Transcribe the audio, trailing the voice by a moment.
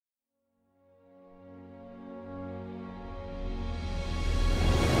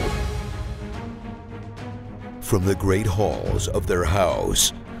From the great halls of their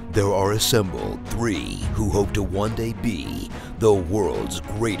house, there are assembled three who hope to one day be the world's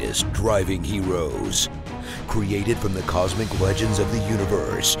greatest driving heroes. Created from the cosmic legends of the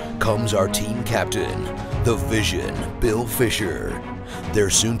universe comes our team captain, the Vision, Bill Fisher. Their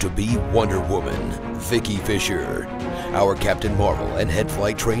soon-to-be Wonder Woman, Vicki Fisher. Our Captain Marvel and head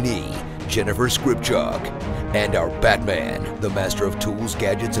flight trainee, Jennifer Scripchuk. And our Batman, the master of tools,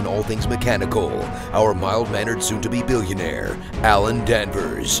 gadgets, and all things mechanical, our mild-mannered soon-to-be billionaire, Alan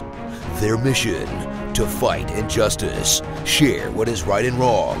Danvers. Their mission, to fight injustice, share what is right and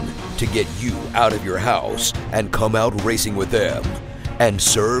wrong, to get you out of your house and come out racing with them, and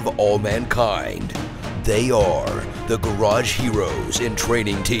serve all mankind. They are the Garage Heroes in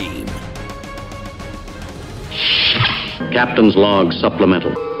Training Team. Captain's Log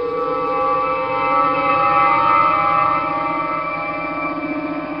Supplemental.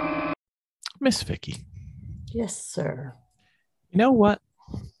 Miss Vicki. Yes, sir. You know what?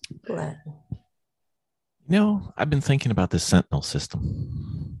 What? I've been thinking about this Sentinel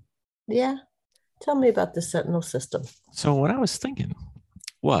system. Yeah. Tell me about the Sentinel system. So what I was thinking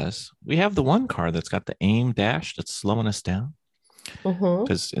was we have the one car that's got the aim dash that's slowing us down.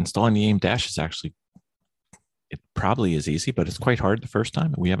 Because installing the aim dash is actually, it probably is easy, but it's quite hard the first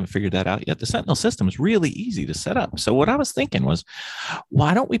time. We haven't figured that out yet. The Sentinel system is really easy to set up. So what I was thinking was,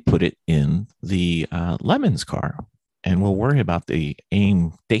 why don't we put it in the Lemons car, and we'll worry about the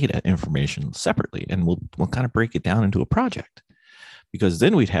aim data information separately, and we'll kind of break it down into a project, because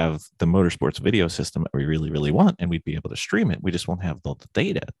then we'd have the motorsports video system that we really, really want, and we'd be able to stream it. We just won't have the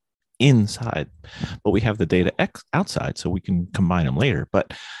data inside, but we have the data outside, so we can combine them later.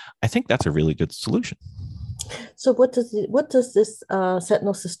 But I think that's a really good solution. So what does this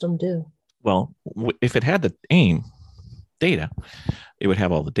Sentinel system do? Well, if it had the aim data, it would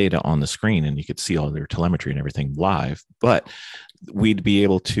have all the data on the screen, and you could see all their telemetry and everything live. But we'd be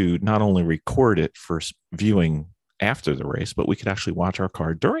able to not only record it for viewing after the race, but we could actually watch our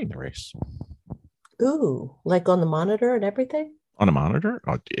car during the race. Ooh, like on the monitor and everything? On a monitor,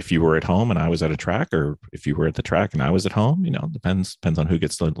 if you were at home and I was at a track, or if you were at the track and I was at home, depends on who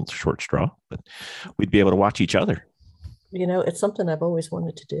gets the short straw, but we'd be able to watch each other. It's something I've always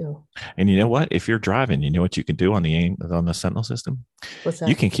wanted to do. And you know what? If you're driving, you know what you can do on the Sentinel system? What's that?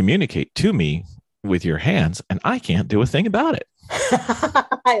 You can communicate to me with your hands, and I can't do a thing about it.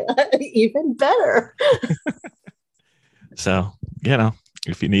 Even better. So,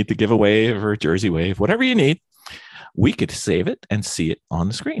 if you need to give a wave or a Jersey wave, whatever you need, we could save it and see it on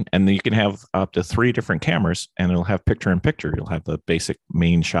the screen. And then you can have up to 3 different cameras, and it'll have picture in picture. You'll have the basic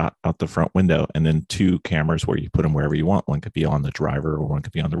main shot out the front window, and then 2 cameras where you put them wherever you want. One could be on the driver, or one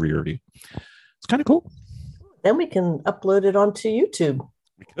could be on the rear view. It's kind of cool. Then we can upload it onto YouTube.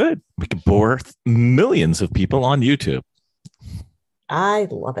 We could bore millions of people on YouTube. I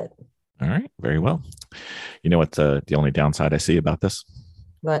love it. All right. Very well. You know what the only downside I see about this?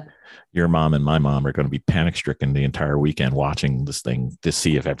 What? Your mom and my mom are going to be panic stricken the entire weekend watching this thing to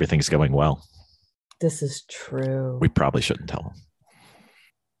see if everything's going well. This is true. We probably shouldn't tell them.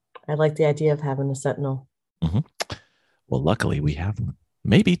 I like the idea of having a Sentinel. Well, luckily we have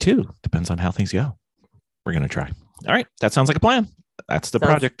maybe 2. Depends on how things go. We're going to try. All right. That sounds like a plan. That's the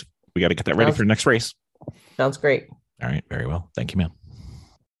project. We got to get that ready for the next race. Sounds great. All right. Very well. Thank you, ma'am.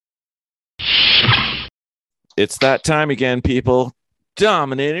 It's that time again, people.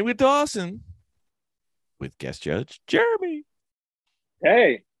 Dominating with Dawson, with guest judge Jeremy.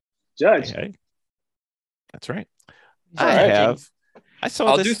 Hey, Judge. Hey. That's right. I'll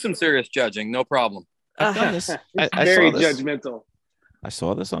do some serious judging, no problem. I've done this. I Very saw this. judgmental. I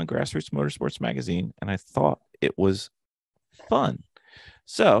saw this on Grassroots Motorsports Magazine, and I thought it was fun.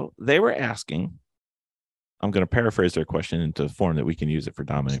 So they were asking, I'm going to paraphrase their question into a form that we can use it for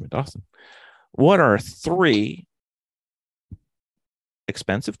Dominating with Dawson. What are 3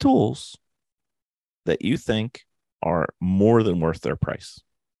 expensive tools that you think are more than worth their price?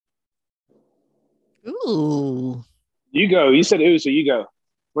 Ooh. You go. You said ooh, so you go.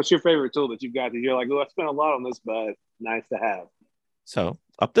 What's your favorite tool that you've got that you're like, oh, I spent a lot on this, but nice to have? So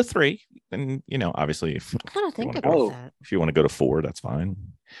up to 3. And, obviously, if you want to go to 4, that's fine.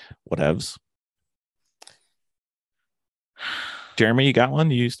 Whatevs. Jeremy, you got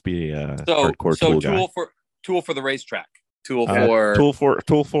one? You used to be a hardcore tool guy. Tool for the racetrack. Tool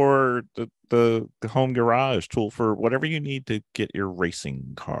for the home garage, tool for whatever you need to get your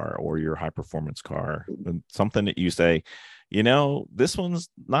racing car or your high performance car. And something that you say, this one's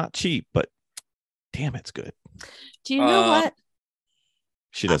not cheap, but damn, it's good. Do you know what?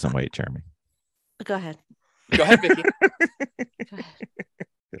 She doesn't wait, Jeremy. Go ahead. Go ahead, Vicki. Go ahead.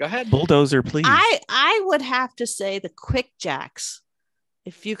 Go ahead. Bulldozer, please. I would have to say the quick jacks.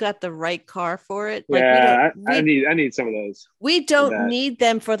 If you got the right car for it, I need some of those. We don't need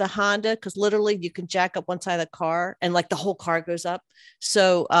them for the Honda because literally you can jack up one side of the car and like the whole car goes up.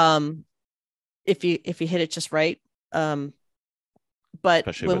 So if you hit it just right, but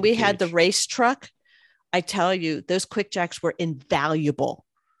Especially when with we the had the gauge. race truck, I tell you, those quick jacks were invaluable.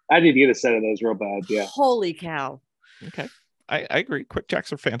 I need to get a set of those real bad. Yeah. Holy cow. Okay. I agree. Quick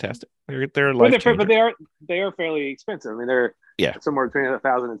jacks are fantastic. They're But life changer. they are fairly expensive. I mean, they're somewhere between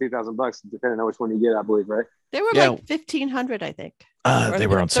 $1,000 and $2,000, depending on which one you get, I believe, right? They were like 1,500, I think. They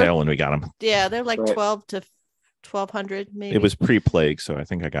were on sale when we got them. Yeah, they're like 12 to 1,200 maybe. It was pre-plague, so I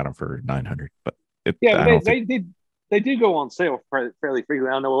think I got them for 900. But they do go on sale fairly frequently.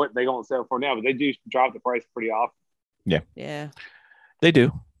 I don't know what they go on sale for now, but they do drop the price pretty often. Yeah, they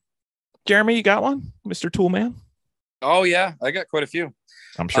do. Jeremy, you got one, Mr. Toolman? Oh yeah, I got quite a few.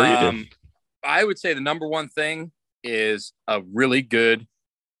 I'm sure you do. I would say the number one thing is a really good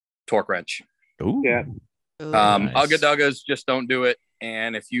torque wrench. Ooh. Yeah. Nice. Ugga-duggas just don't do it.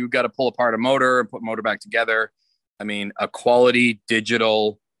 And if you got to pull apart a motor and put motor back together, I mean, a quality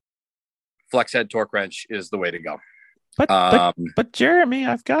digital flex head torque wrench is the way to go. But Jeremy,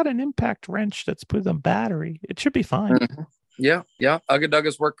 I've got an impact wrench that's with a battery. It should be fine. Mm-hmm. Yeah.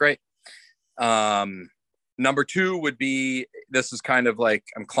 Ugga-duggas work great. Number two would be, this is kind of like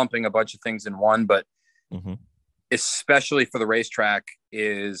I'm clumping a bunch of things in one, but especially for the racetrack,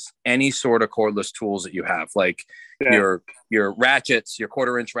 is any sort of cordless tools that you have, like your ratchets, your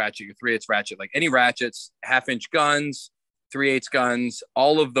 1/4-inch ratchet, your 3/8 ratchet, like any ratchets, 1/2-inch guns, 3/8 guns,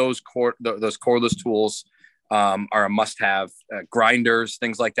 all of those cordless tools are a must-have. Grinders,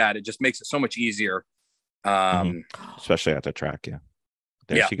 things like that. It just makes it so much easier. Especially at the track,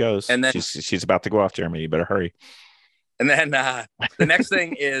 There she goes. And then she's about to go off, Jeremy. You better hurry. And then the next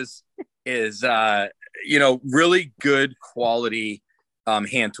thing is really good quality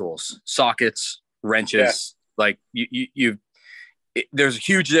hand tools, sockets, wrenches. Like there's a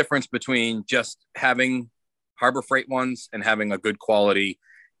huge difference between just having Harbor Freight ones and having a good quality,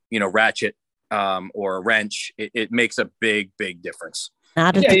 ratchet or a wrench. It makes a big difference.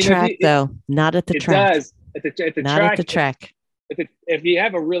 Not at the track, though. Not at the track. It does. At the track. If you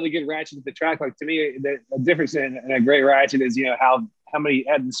have a really good ratchet at the track, like to me, the difference in a great ratchet is, how many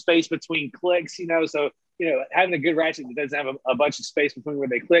had the space between clicks, so, having a good ratchet that doesn't have a bunch of space between where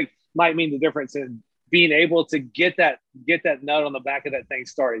they click might mean the difference in being able to get that nut on the back of that thing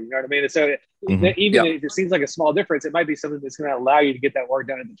started. You know what I mean? And so even if it seems like a small difference, it might be something that's going to allow you to get that work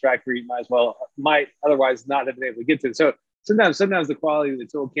done at the track where you might otherwise not have been able to get to. So sometimes the quality of the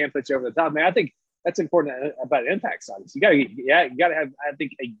tool can put you over the top. Man, I think that's important about impact sockets. You gotta have, I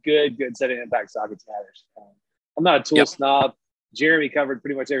think, a good set of impact sockets matters. I'm not a tool snob. Jeremy covered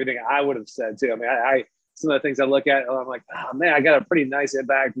pretty much everything I would have said too. I mean, some of the things I look at, I'm like, oh man, I got a pretty nice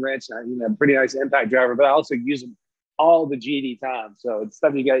impact wrench, a pretty nice impact driver, but I also use them all the GD time. So it's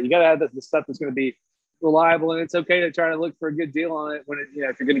stuff you got to have the stuff that's going to be reliable, and it's okay to try to look for a good deal on it when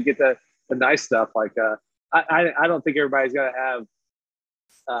if you're going to get the nice stuff. Like I don't think everybody's got to have.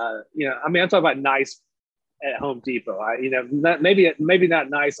 I'm talking about nice at Home Depot. Maybe not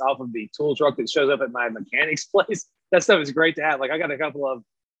nice off of the tool truck that shows up at my mechanic's place. That stuff is great to have. Like I got a couple of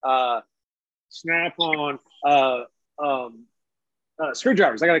Snap-on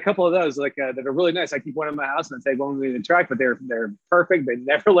screwdrivers. I got a couple of those that are really nice. I keep one in my house and I take one with me to the track, but they're perfect. They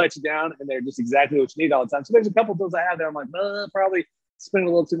never let you down, and they're just exactly what you need all the time. So there's a couple of tools I have that I'm like, probably spend a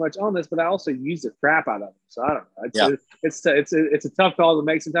little too much on this, but I also use the crap out of them. So I don't know. It's a tough call to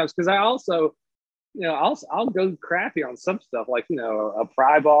make sometimes, because I also, I'll go crappy on some stuff, like, a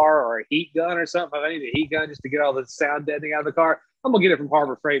pry bar or a heat gun or something. If I need a heat gun just to get all the sound deadening out of the car, I'm gonna get it from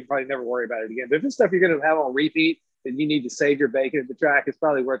Harbor Freight and probably never worry about it again. But if it's stuff you're gonna have on repeat and you need to save your bacon at the track, it's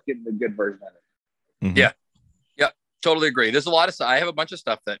probably worth getting a good version of it. Mm-hmm. Yeah, totally agree. There's a lot of stuff. I have a bunch of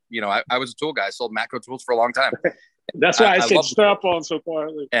stuff that, I was a tool guy. I sold Matco tools for a long time. That's why I said strap on so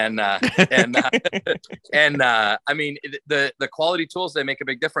quietly. And I mean, the quality tools, they make a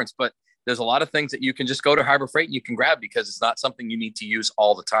big difference, but there's a lot of things that you can just go to Harbor Freight and you can grab because it's not something you need to use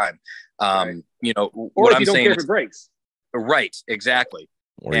all the time. Right. Or what if you don't care if it breaks. Right. Exactly.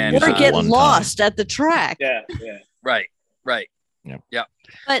 Or get lost at the track. Yeah. Right. Yeah.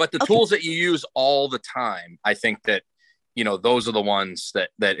 But the tools that you use all the time, I think that, those are the ones that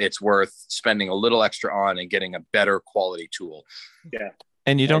it's worth spending a little extra on and getting a better quality tool. Yeah.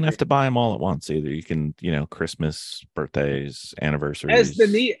 And you don't have to buy them all at once either. You can, Christmas, birthdays, anniversaries. As the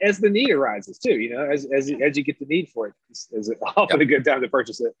need arises too, as you get the need for it, is often a good time to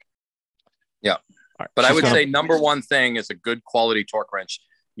purchase it. Yeah. Right. But I would say number one thing is a good quality torque wrench.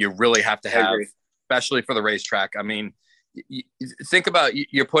 You really have to have, especially for the racetrack. I mean, think about,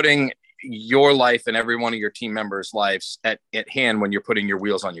 you're putting your life and every one of your team members' lives at hand when you're putting your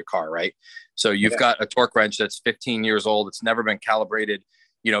wheels on your car, right? So you've got a torque wrench that's 15 years old. It's never been calibrated.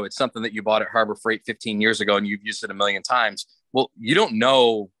 You know, it's something that you bought at Harbor Freight 15 years ago and you've used it a million times. Well, you don't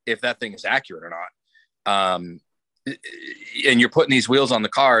know if that thing is accurate or not. And you're putting these wheels on the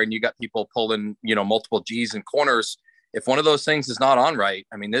car and you got people pulling, you know, multiple G's in corners. If one of those things is not on right,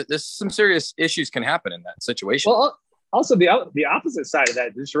 I mean, there's some serious issues can happen in that situation. Well, also the opposite side of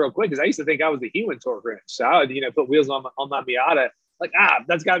that, just real quick, because I used to think I was the human torque wrench. So I would, you know, put wheels on my Miata, like,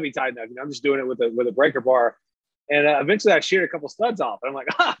 that's got to be tight enough. You know, I'm just doing it with a breaker bar. And eventually I sheared a couple studs off. And I'm like,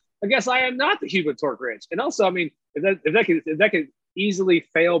 I guess I am not the human torque wrench. And also, I mean, if that could easily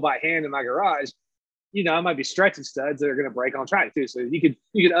fail by hand in my garage, you know, I might be stretching studs that are going to break on track too. So you could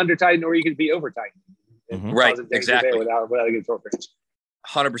under tighten or you could be over tighten. Right. Exactly. Without a good torque wrench.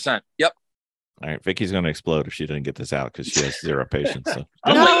 100%. Yep. All right. Vicky's going to explode if she doesn't get this out because she has zero patience. So.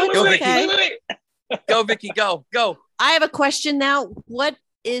 Go, okay. Vicky. Go, Vicky. Go. I have a question now. What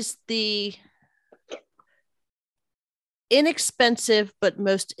is the inexpensive but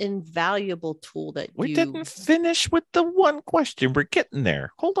most invaluable tool that we didn't finish with the one question? We're getting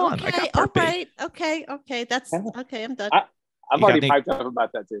there. Hold on. Okay, I got all burpee. right. Okay. That's okay. I'm done. I've already piped up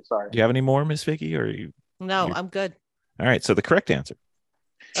about that too. Sorry. Do you have any more, Miss Vicky? Or No, I'm good. All right. So the correct answer.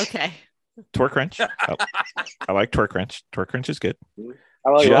 Okay. Torque wrench. I like torque wrench. Torque wrench is good.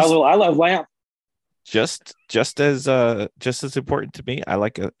 I love lamp. Just as important to me, I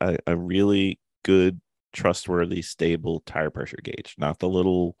like a really good, trustworthy, stable tire pressure gauge, not the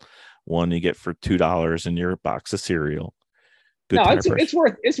little one you get for $2 in your box of cereal. It's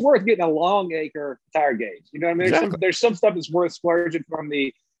worth getting a long acre tire gauge. You know what I mean? Exactly. There's some stuff that's worth splurging from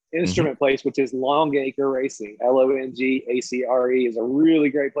the instrument place, which is Long Acre Racing. LONGACRE is a really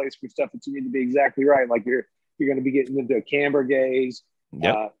great place for stuff that you need to be exactly right. Like you're going to be getting into a camber gauge.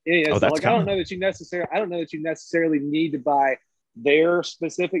 Yep. I don't know that you necessarily need to buy their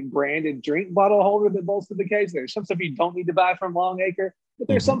specific branded drink bottle holder that bolts to the case. There's some stuff you don't need to buy from Long Acre, but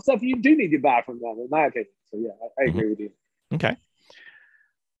there's some stuff you do need to buy from them, in my opinion. So yeah, I agree with you. Okay.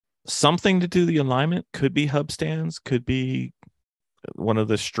 Something to do the alignment could be hub stands, could be one of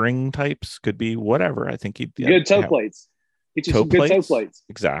the string types, could be whatever. I think good toe plates. Get you some good toe plates.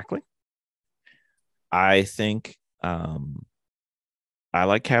 Exactly. I think I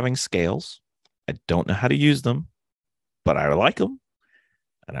like having scales. I don't know how to use them, but I like them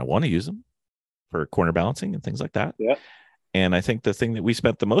and I want to use them for corner balancing and things like that. Yeah. And I think the thing that we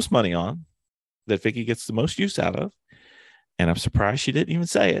spent the most money on, that Vicki gets the most use out of, and I'm surprised she didn't even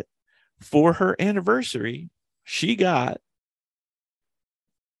say it, for her anniversary, she got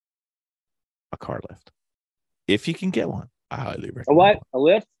a car lift. If you can get one, I highly recommend. A what? A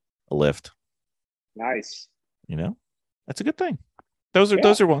lift? A lift. Nice. You know, that's a good thing. Those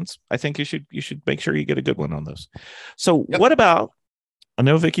are ones. I think you should make sure you get a good one on those. So what about, I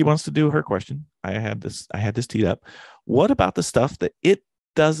know Vicki wants to do her question. I had this teed up. What about the stuff that it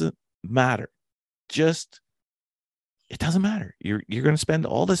doesn't matter? It doesn't matter. You're going to spend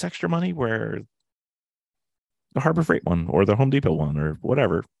all this extra money where the Harbor Freight one or the Home Depot one or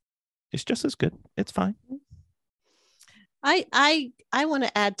whatever, it's just as good. It's fine. I want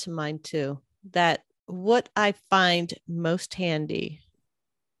to add to mine too, that what I find most handy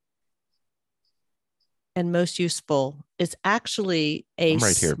and most useful is actually I'm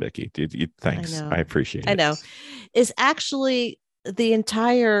right here, Vicki. Thanks. I appreciate it. I know. Is actually the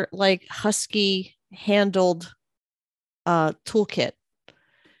entire like Husky handled toolkit,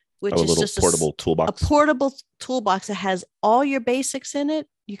 which is just portable toolbox. A portable toolbox that has all your basics in it.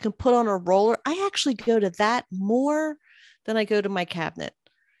 You can put on a roller. I actually go to that more than I go to my cabinet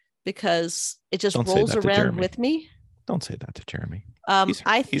because it just rolls around with me. Don't say that to Jeremy.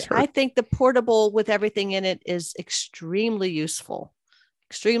 I think the portable with everything in it is extremely useful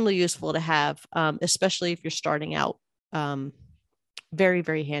to have, especially if you're starting out. Very,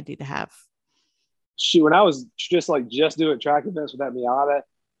 very handy to have. Shoot, when I was just doing track events with that Miata,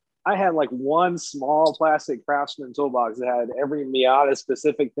 I had like one small plastic Craftsman toolbox that had every Miata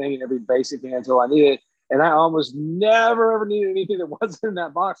specific thing and every basic hand tool I needed. And I almost never ever needed anything that wasn't in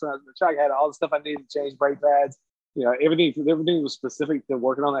that box when I was in the track. I had all the stuff I needed to change brake pads. You know, everything was specific to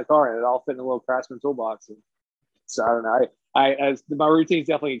working on that car, and it all fit in a little Craftsman toolbox. And so I don't know. As my routine's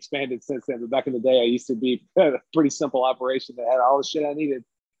definitely expanded since then. But back in the day, I used to be a pretty simple operation that had all the shit I needed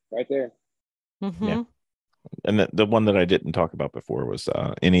right there. Mm-hmm. Yeah. And the one that I didn't talk about before was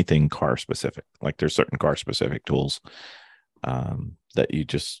anything car specific. Like there's certain car specific tools that you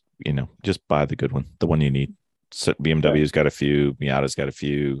just buy the good one, the one you need. So BMW's got a few, Miata's got a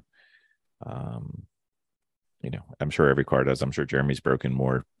few. I'm sure every car does. I'm sure Jeremy's broken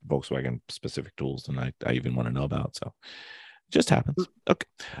more Volkswagen specific tools than I even want to know about. So it just happens.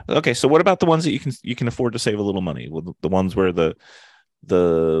 Okay. So what about the ones that you can afford to save a little money? Well, the ones where the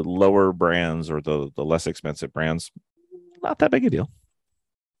lower brands or the less expensive brands, not that big a deal.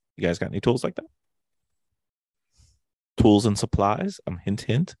 You guys got any tools like that? Tools and supplies.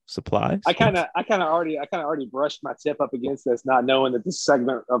 Hint. Supplies. I kind of already brushed my tip up against this, not knowing that this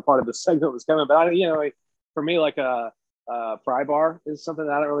segment, part of the segment was coming. But for me, like a pry bar is something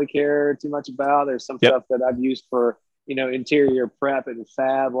that I don't really care too much about. There's some stuff that I've used for interior prep and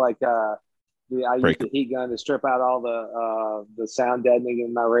fab, like I used the heat gun to strip out all the sound deadening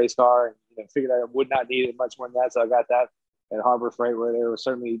in my race car, and figured I would not need it much more than that. So I got that at Harbor Freight, where there were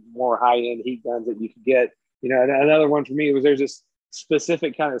certainly more high end heat guns that you could get. Another one for me was there's this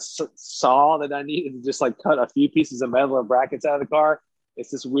specific kind of saw that I needed to just like cut a few pieces of metal or brackets out of the car.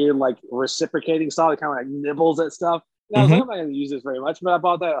 It's this weird like reciprocating saw that kind of like nibbles at stuff. And I was like, I'm not going to use this very much, but I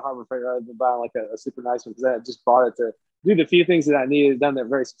bought that at Harbor Freight rather than buying like a super nice one, because I just bought it to do the few things that I needed done that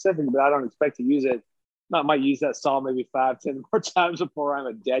very specific, but I don't expect to use it. I might use that saw maybe 5-10 more times before I'm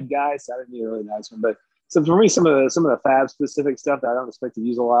a dead guy. So I didn't need a really nice one. But so for me, some of the fab specific stuff that I don't expect to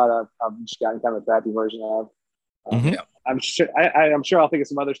use a lot, I've just gotten kind of a crappy version of. I'm sure I'll think of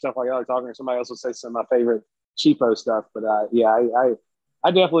some other stuff like talking, or somebody else will say some of my favorite cheapo stuff. But I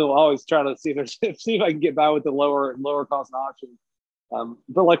definitely will always try to see if I can get by with the lower cost option.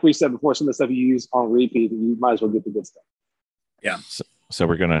 But like we said before, some of the stuff you use on repeat, you might as well get the good stuff. Yeah. So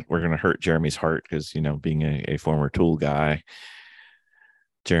we're gonna hurt Jeremy's heart because being a former tool guy,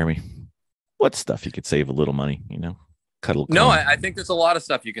 Jeremy, what stuff you could save a little money? I think there's a lot of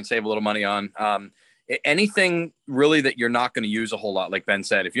stuff you can save a little money on. Anything really that you're not going to use a whole lot, like Ben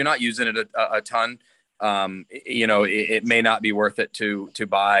said, if you're not using it a ton, it may not be worth it to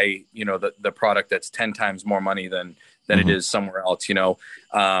buy, the product that's 10 times more money than it is somewhere else.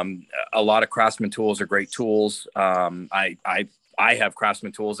 A lot of Craftsman tools are great tools. I have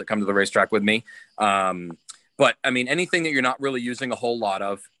Craftsman tools that come to the racetrack with me. But I mean, anything that you're not really using a whole lot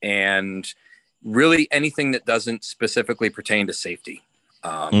of, and really anything that doesn't specifically pertain to safety.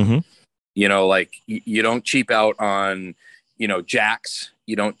 Like you don't cheap out on, jacks.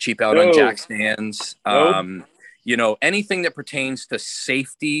 You don't cheap out on jack stands. Anything that pertains to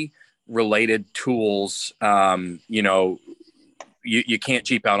safety related tools, you can't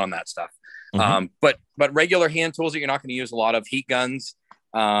cheap out on that stuff. But regular hand tools that you're not going to use a lot of, heat guns,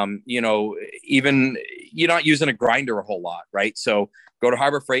 even you're not using a grinder a whole lot, right? So go to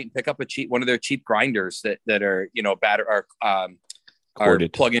Harbor Freight and pick up one of their cheap grinders that are, are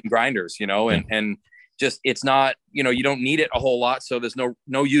plug-in grinders, and just, it's not, you don't need it a whole lot. So there's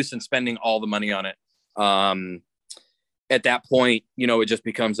no use in spending all the money on it. At that point, it just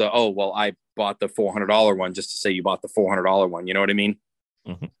becomes I bought the $400 one just to say you bought the $400 one. You know what I mean?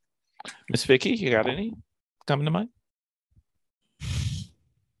 Miss Vicki, you got any coming to mind?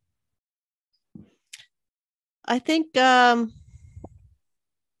 I think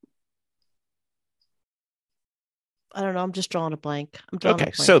I don't know. I'm just drawing a blank.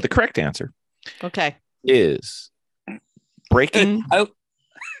 So the correct answer is breaking,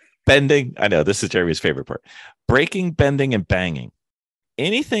 bending. I know this is Jeremy's favorite part. Breaking, bending, and banging.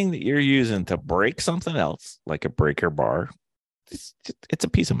 Anything that you're using to break something else, like a breaker bar, it's a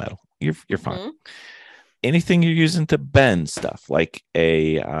piece of metal. You're fine. Anything you're using to bend stuff, like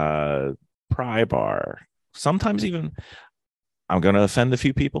a pry bar. Sometimes even, I'm going to offend a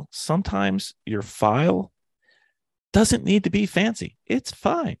few people, sometimes your file doesn't need to be fancy. It's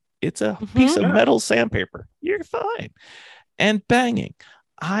fine. It's a piece of metal sandpaper. You're fine. And banging.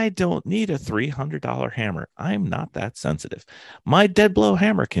 I don't need a $300 hammer. I'm not that sensitive. My dead blow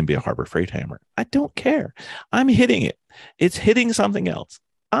hammer can be a Harbor Freight hammer. I don't care. I'm hitting it. It's hitting something else.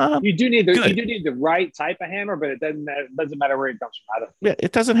 You do need the right type of hammer, but it doesn't matter where it comes from. Yeah,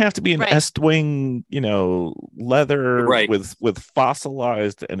 it doesn't have to be an S-wing, leather with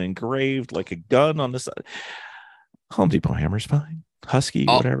fossilized and engraved like a gun on the side. Home Depot hammer's fine. Husky,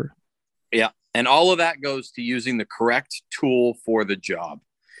 whatever. Yeah, and all of that goes to using the correct tool for the job.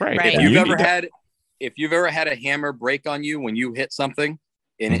 Right. If you've ever had a hammer break on you when you hit something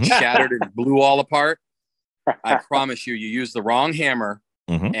and it shattered and blew all apart, I promise you use the wrong hammer.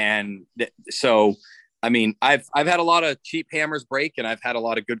 And so, I mean, I've had a lot of cheap hammers break, and I've had a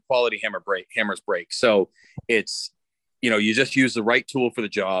lot of good quality hammers break. So it's, you just use the right tool for the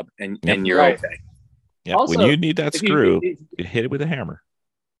job, and you're okay. Yeah. Also, when you need that screw, you hit it with a hammer.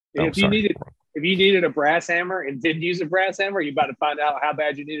 If you need if you needed a brass hammer and didn't use a brass hammer, you're about to find out how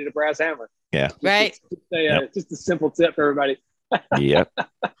bad you needed a brass hammer. Yeah. Right. Just a simple tip for everybody. Yep.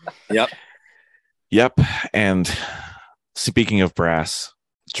 Yep. Yep. And speaking of brass,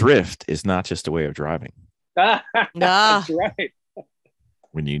 drift is not just a way of driving. That's right.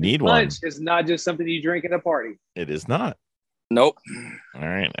 When you need Punch one, is not just something you drink at a party. it is not. Nope. All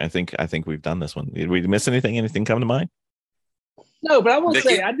right. I think we've done this one. Did we miss anything? Anything come to mind? No, but I will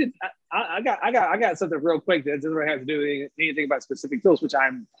Vicki? say I got something real quick that doesn't have to do with anything about specific tools, which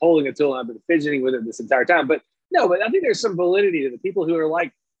I'm holding a tool and I've been fidgeting with it this entire time. But I think there's some validity to the people who are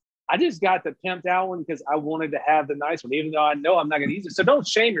like, I just got the pimped out one because I wanted to have the nice one, even though I know I'm not going to use it. So don't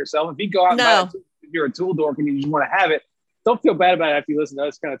shame yourself. If you go out and buy a tool, if you're a tool dork and you just want to have it, don't feel bad about it after you listen to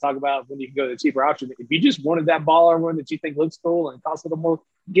us kind of talk about when you can go to the cheaper option. If you just wanted that baller one that you think looks cool and costs a little more,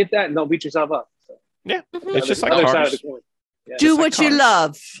 get that and don't beat yourself up. So, yeah, it's just like cars. Side of the coin. Yeah, do what you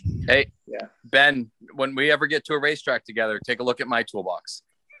love. Hey, yeah, Ben, when we ever get to a racetrack together, take a look at my toolbox.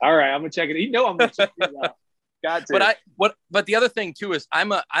 All right, I'm gonna check it. You know I'm gonna check it out. Got to. But the other thing too is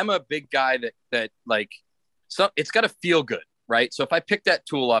I'm a big guy that like, so it's got to feel good. Right. So if I pick that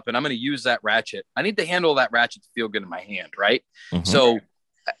tool up and I'm going to use that ratchet, I need to handle that ratchet to feel good in my hand. Right. Mm-hmm. So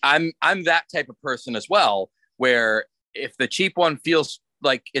I'm that type of person as well, where if the cheap one feels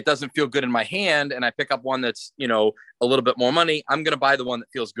like it doesn't feel good in my hand and I pick up one that's, a little bit more money, I'm going to buy the one that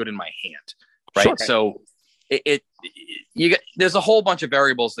feels good in my hand. Right. Sure. So there's a whole bunch of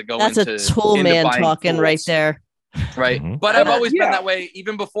variables that go into. That's a tool man talking tools. Right there. Right. Mm-hmm. But I've always been that way.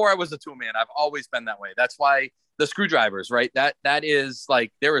 Even before I was a tool man, I've always been that way. That's why the screwdrivers, right? That is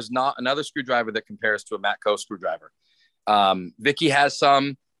like, there is not another screwdriver that compares to a Matco screwdriver. Vicki has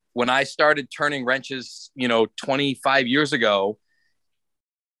some. When I started turning wrenches, 25 years ago,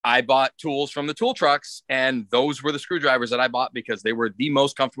 I bought tools from the tool trucks, and those were the screwdrivers that I bought because they were the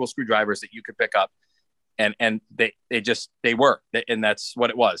most comfortable screwdrivers that you could pick up. And they were, and that's what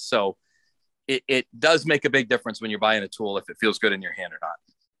it was. So it does make a big difference when you're buying a tool, if it feels good in your hand or not.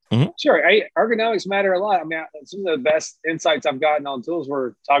 Mm-hmm. Sure. Ergonomics matter a lot. I mean, some of the best insights I've gotten on tools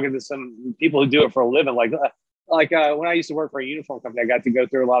were talking to some people who do it for a living. Like when I used to work for a uniform company, I got to go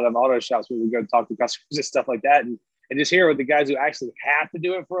through a lot of auto shops where we would go talk to customers and stuff like that. And just hear what the guys who actually have to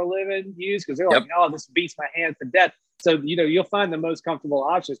do it for a living use, because they're like, oh, this beats my hand to death. So, you'll find the most comfortable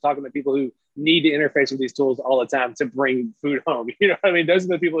options talking to people who need to interface with these tools all the time to bring food home. You know what I mean? Those are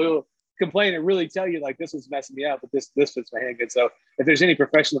the people who complain and really tell you like, this is messing me up, but this fits my hand good. So if there's any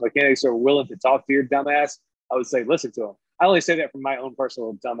professional mechanics who are willing to talk to your dumbass, I would say listen to them. I only say that from my own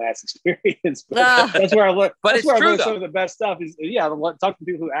personal dumbass experience, but that's where I learned. But that's it's where true, I learned though. some of the best stuff is talk to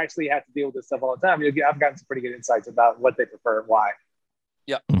people who actually have to deal with this stuff all the time. I've gotten some pretty good insights about what they prefer and why.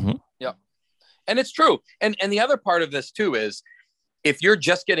 Yeah. Mm-hmm. Yeah. And it's true. And the other part of this too is if you're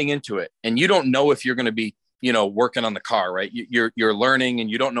just getting into it and you don't know if you're going to be, working on the car, right? You're learning and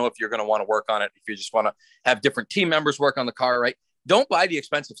you don't know if you're going to want to work on it. If you just want to have different team members work on the car, right? Don't buy the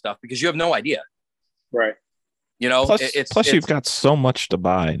expensive stuff because you have no idea. Right. Plus you've got so much to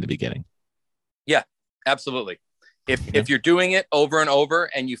buy in the beginning. Yeah, absolutely. If you're doing it over and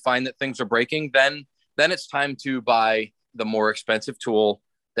over and you find that things are breaking, then it's time to buy the more expensive tool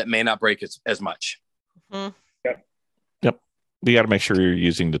that may not break as much. Mm-hmm. Yep. You got to make sure you're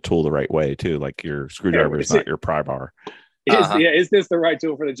using the tool the right way too. Like your screwdriver is not your pry bar. Is this the right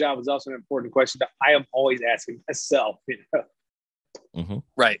tool for the job? Is also an important question that I am always asking myself. Mm-hmm.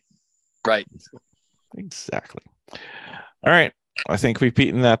 Right. Exactly. All right. I think we've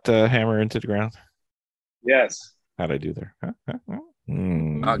beaten that hammer into the ground. Yes. How'd I do there?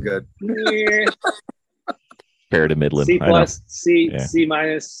 Not good. Fair to middling. C plus, C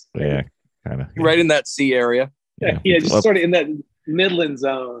minus. Yeah, kind of. Right in that C area. Yeah, just sort of in that Midland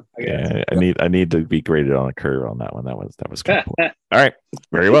zone. I guess. Yeah, I need to be graded on a curve on that one. That was kind of cool. All right.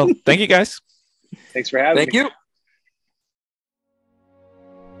 Very well. Thank you guys. Thanks for having me. Thank you.